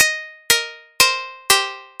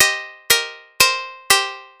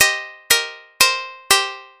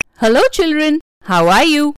Hello children, how are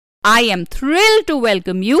you? I am thrilled to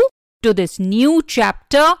welcome you to this new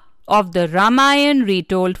chapter of the Ramayana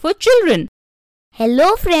retold for children.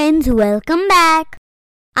 Hello friends, welcome back.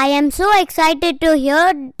 I am so excited to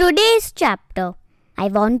hear today's chapter. I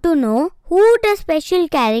want to know who the special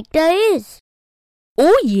character is.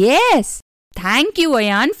 Oh yes, thank you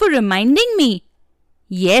Ayan for reminding me.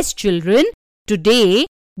 Yes children, today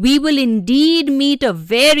we will indeed meet a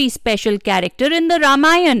very special character in the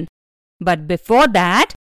Ramayana. But before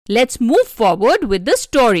that, let's move forward with the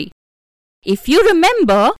story. If you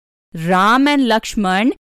remember, Ram and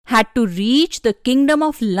Lakshman had to reach the kingdom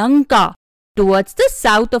of Lanka towards the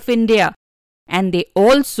south of India, and they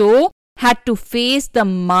also had to face the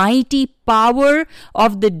mighty power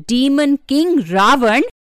of the demon king Ravan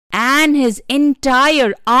and his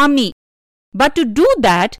entire army. But to do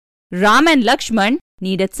that, Ram and Lakshman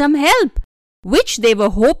needed some help, which they were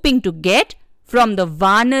hoping to get from the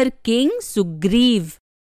Vanar king Sugriv.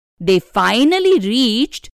 They finally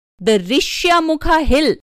reached the Rishyamukha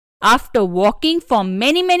hill after walking for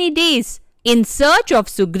many days in search of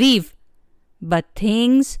Sugriv. But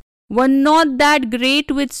things were not that great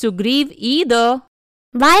with Sugriv either.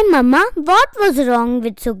 Why, Mama? What was wrong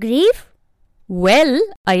with Sugriv? Well,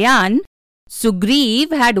 Ayan,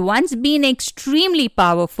 Sugriv had once been extremely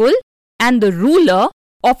powerful and the ruler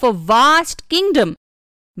of a vast kingdom.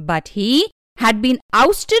 But he had been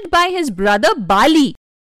ousted by his brother Bali,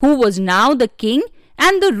 who was now the king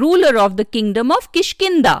and the ruler of the kingdom of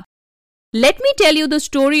Kishkinda. Let me tell you the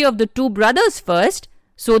story of the two brothers first,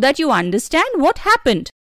 so that you understand what happened.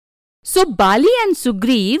 So Bali and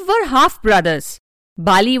Sugriv were half-brothers.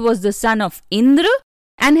 Bali was the son of Indra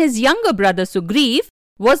and his younger brother Sugriv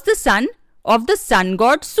was the son of the sun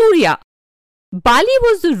god Surya. Bali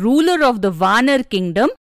was the ruler of the Vanar kingdom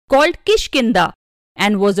called Kishkinda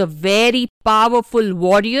and was a very powerful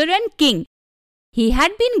warrior and king. He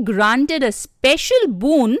had been granted a special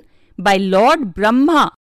boon by Lord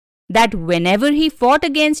Brahma that whenever he fought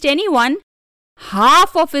against anyone,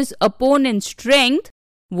 half of his opponent's strength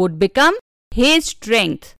would become his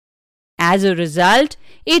strength. As a result,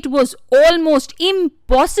 it was almost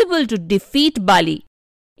impossible to defeat Bali.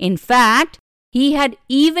 In fact, he had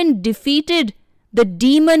even defeated the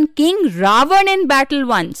demon king Ravan in battle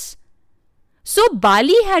once. So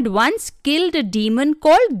Bali had once killed a demon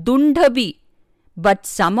called Dundhabi, but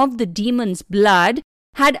some of the demon's blood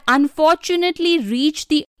had unfortunately reached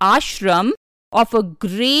the ashram of a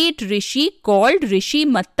great rishi called Rishi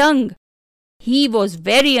Matang. He was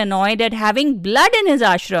very annoyed at having blood in his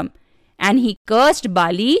ashram, and he cursed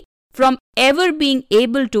Bali from ever being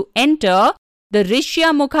able to enter the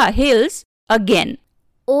Rishyamukha hills again.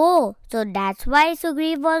 Oh, so that's why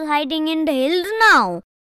Sugriv was hiding in the hills now.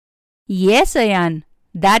 Yes, Ayan,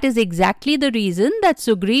 that is exactly the reason that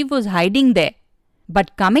Sugriv was hiding there.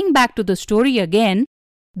 But coming back to the story again,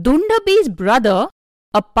 Dundhabi's brother,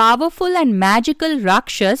 a powerful and magical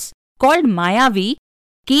Rakshas called Mayavi,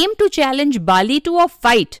 came to challenge Bali to a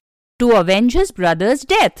fight to avenge his brother's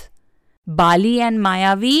death. Bali and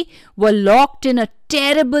Mayavi were locked in a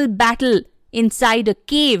terrible battle inside a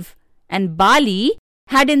cave, and Bali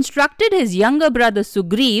had instructed his younger brother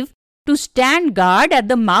Sugriv to stand guard at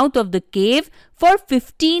the mouth of the cave for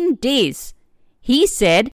 15 days. He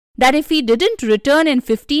said that if he didn't return in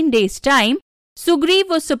 15 days' time, Sugriv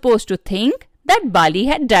was supposed to think that Bali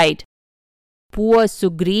had died. Poor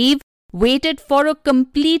Sugriv waited for a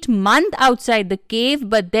complete month outside the cave,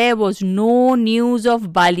 but there was no news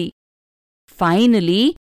of Bali.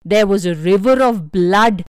 Finally, there was a river of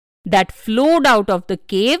blood that flowed out of the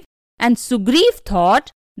cave, and Sugriv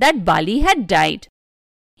thought that Bali had died.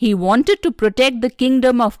 He wanted to protect the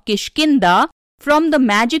kingdom of Kishkinda from the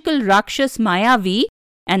magical Rakshas Mayavi,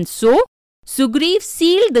 and so Sugriv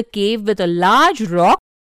sealed the cave with a large rock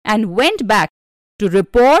and went back to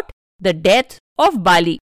report the death of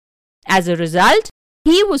Bali. As a result,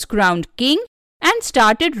 he was crowned king and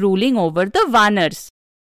started ruling over the Vanars.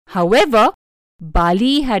 However,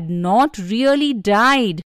 Bali had not really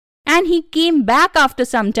died, and he came back after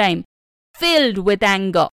some time, filled with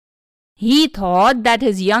anger. He thought that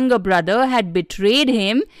his younger brother had betrayed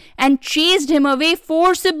him and chased him away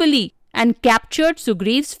forcibly and captured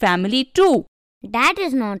Sugriv's family too. That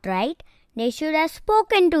is not right. They should have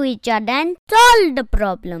spoken to each other and solved the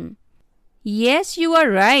problem. Yes, you are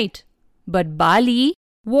right. But Bali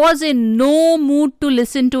was in no mood to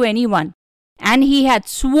listen to anyone, and he had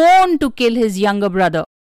sworn to kill his younger brother.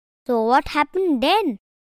 So what happened then?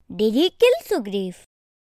 Did he kill Sugriv?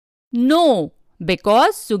 No,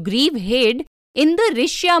 because Sugriv hid in the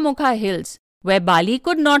Rishyamukha hills where Bali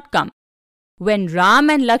could not come. When Ram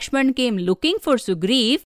and Lakshman came looking for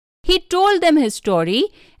Sugriv, He told them his story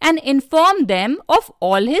and informed them of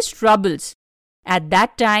all his troubles. At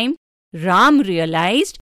that time, Ram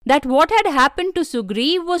realized that what had happened to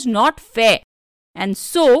Sugriv was not fair, and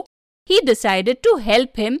so he decided to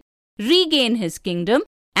help him regain his kingdom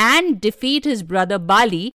and defeat his brother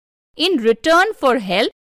Bali in return for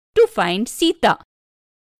help to find Sita.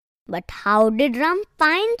 But how did Ram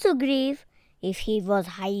find Sugriv if he was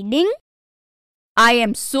hiding? I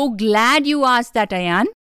am so glad you asked that, Ayan.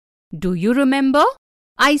 Do you remember?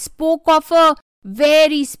 I spoke of a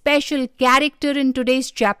very special character in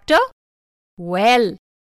today's chapter. Well,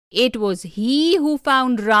 it was he who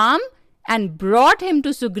found Ram and brought him to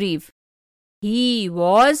Sugriv. He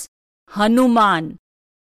was Hanuman.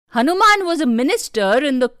 Hanuman was a minister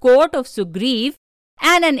in the court of Sugriv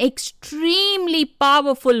and an extremely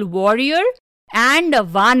powerful warrior and a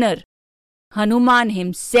Vanar. Hanuman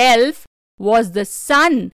himself was the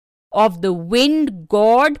son of the wind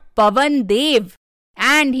god Pavan Dev,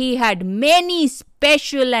 and he had many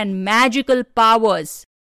special and magical powers.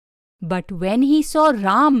 But when he saw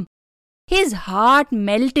Ram, his heart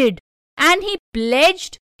melted and he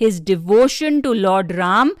pledged his devotion to Lord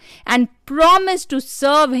Ram and promised to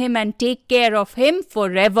serve him and take care of him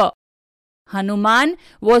forever. Hanuman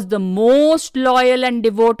was the most loyal and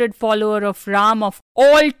devoted follower of Ram of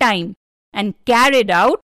all time and carried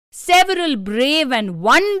out several brave and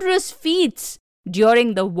wondrous feats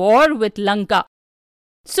during the war with Lanka.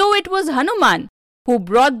 So it was Hanuman who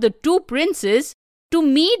brought the two princes to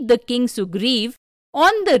meet the king Sugriv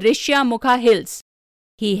on the Rishyamukha hills.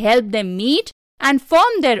 He helped them meet and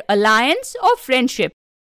form their alliance of friendship.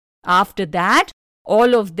 After that,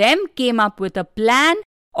 all of them came up with a plan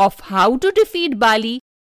of how to defeat Bali.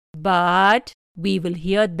 But we will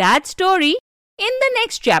hear that story in the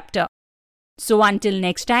next chapter. So until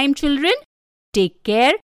next time, children, take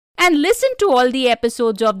care and listen to all the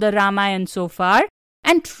episodes of the Ramayana so far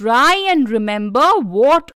and try and remember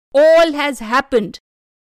what all has happened.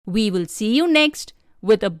 We will see you next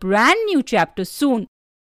with a brand new chapter soon.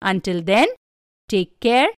 Until then, take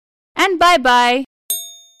care and bye-bye.